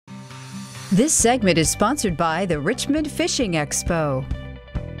This segment is sponsored by the Richmond Fishing Expo.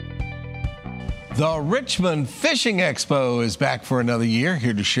 The Richmond Fishing Expo is back for another year.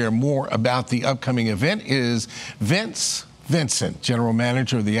 Here to share more about the upcoming event is Vincent, General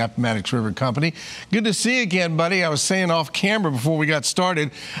Manager of the Appomattox River Company. Good to see you again, buddy. I was saying off camera before we got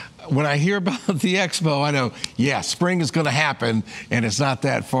started, when I hear about the Expo, I know, yeah, spring is going to happen, and it's not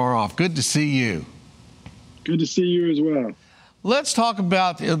that far off. Good to see you. Good to see you as well. Let's talk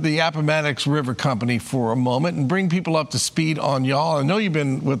about the Appomattox River Company for a moment and bring people up to speed on y'all. I know you've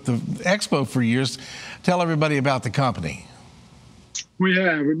been with the Expo for years. Tell everybody about the company. We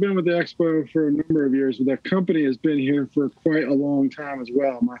have. We've been with the Expo for a number of years, but the company has been here for quite a long time as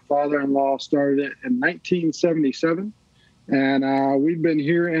well. My father-in-law started it in 1977, and we've been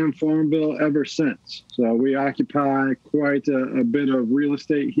here in Farmville ever since. So we occupy quite a bit of real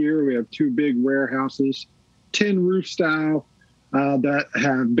estate here. We have two big warehouses, tin roof style, that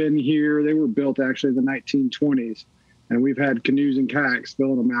have been here. They were built actually in the 1920s, and we've had canoes and kayaks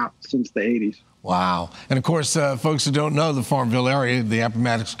filling them out since the 80s. Wow. And of course, folks who don't know the Farmville area, the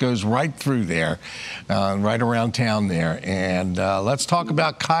Appomattox goes right through there, right around town there. And let's talk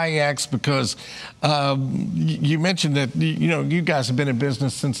about kayaks, because you mentioned that, you guys have been in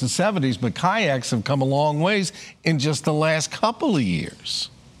business since the 70s, but kayaks have come a long ways in just the last couple of years.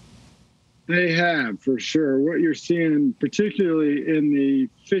 They have, for sure. What you're seeing, particularly in the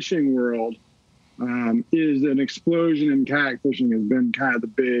fishing world, is an explosion in kayak fishing has been kind of the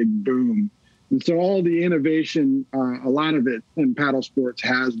big boom. And so all the innovation, a lot of it in paddle sports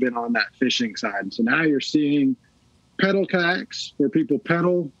has been on that fishing side. So now you're seeing pedal kayaks where people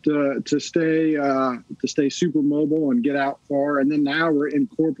pedal to stay super mobile and get out far. And then now we're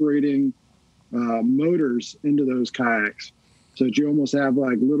incorporating motors into those kayaks, so that you almost have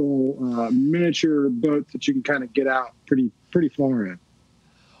like little miniature boats that you can kind of get out pretty far in.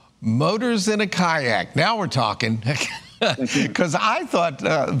 Motors in a kayak. Now we're talking. Because I thought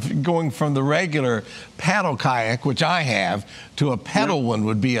going from the regular paddle kayak, which I have, to a pedal one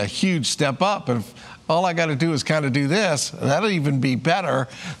would be a huge step up. And if all I got to do is kind of do this, that'll even be better.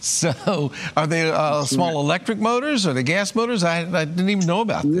 So are they small electric motors or the gas motors? I didn't even know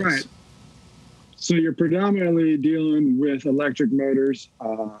about this. Right. So you're predominantly dealing with electric motors.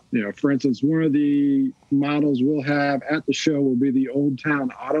 For instance, one of the models we'll have at the show will be the Old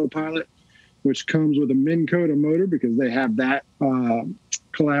Town Autopilot, which comes with a Minn Kota motor because they have that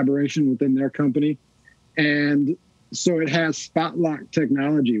collaboration within their company. And so it has spot lock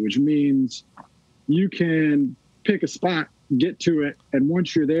technology, which means you can pick a spot, get to it, and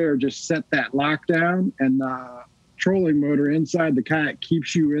once you're there, just set that lock down, and the trolling motor inside the kayak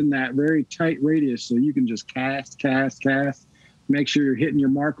keeps you in that very tight radius, so you can just cast, make sure you're hitting your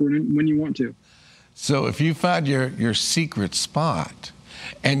mark when you want to. So if you find your secret spot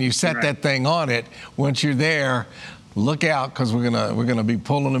and you set that thing on it, once you're there, look out, because we're gonna be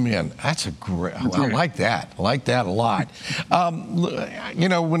pulling them in. That's a great. I like that. I like that a lot.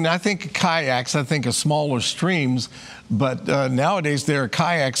 When I think of kayaks, I think of smaller streams, but nowadays there are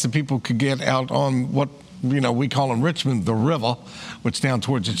kayaks that people could get out on what we call in Richmond the river, which is down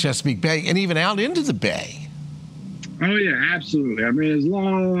towards the Chesapeake Bay, and even out into the bay. Oh, yeah, absolutely. I mean, as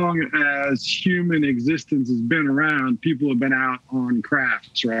long as human existence has been around, people have been out on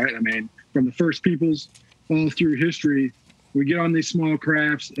crafts, right? I mean, from the first peoples all through history, we get on these small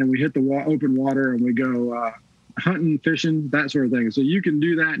crafts and we hit the open water and we go hunting, fishing, that sort of thing. So you can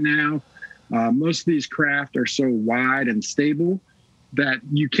do that now. Most of these craft are so wide and stable that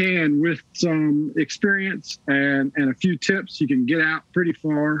you can, with some experience and a few tips, you can get out pretty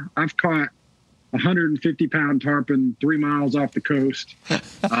far. I've caught 150-pound tarpon 3 miles off the coast,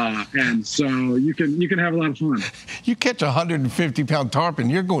 and so you can have a lot of fun. You catch a 150-pound tarpon,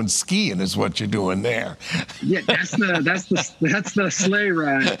 you're going skiing, is what you're doing there. Yeah, that's the sleigh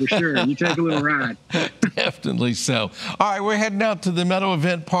ride for sure. You take a little ride. Definitely so. All right, we're heading out to the Meadow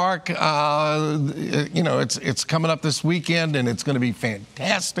Event Park. It's coming up this weekend, and it's going to be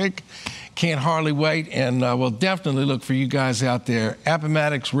fantastic. Can't hardly wait, and we'll definitely look for you guys out there.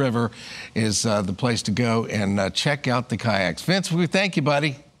 Appomattox River is the place to go and check out the kayaks. Vince, we thank you,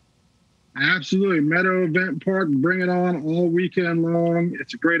 buddy. Absolutely. Meadow Event Park, bring it on all weekend long.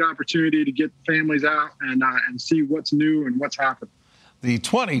 It's a great opportunity to get families out and see what's new and what's happening. The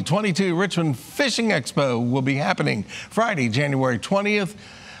 2022 Richmond Fishing Expo will be happening Friday, January 20th.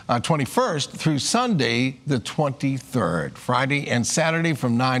 21st through Sunday, the 23rd. Friday and Saturday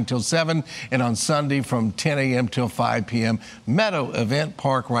from 9 till 7, and on Sunday from 10 a.m. till 5 p.m. Meadow Event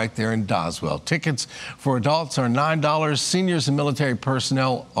Park right there in Doswell. Tickets for adults are $9. Seniors and military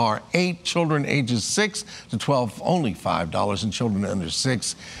personnel are $8. Children ages 6 to 12, only $5. And children under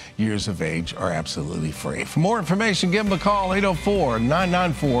 6 years of age are absolutely free. For more information, give them a call,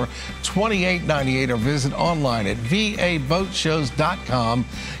 804-994-2898, or visit online at vaboatshows.com.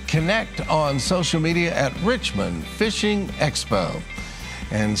 Connect on social media at Richmond Fishing Expo.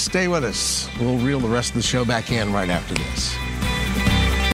 And stay with us. We'll reel the rest of the show back in right after this.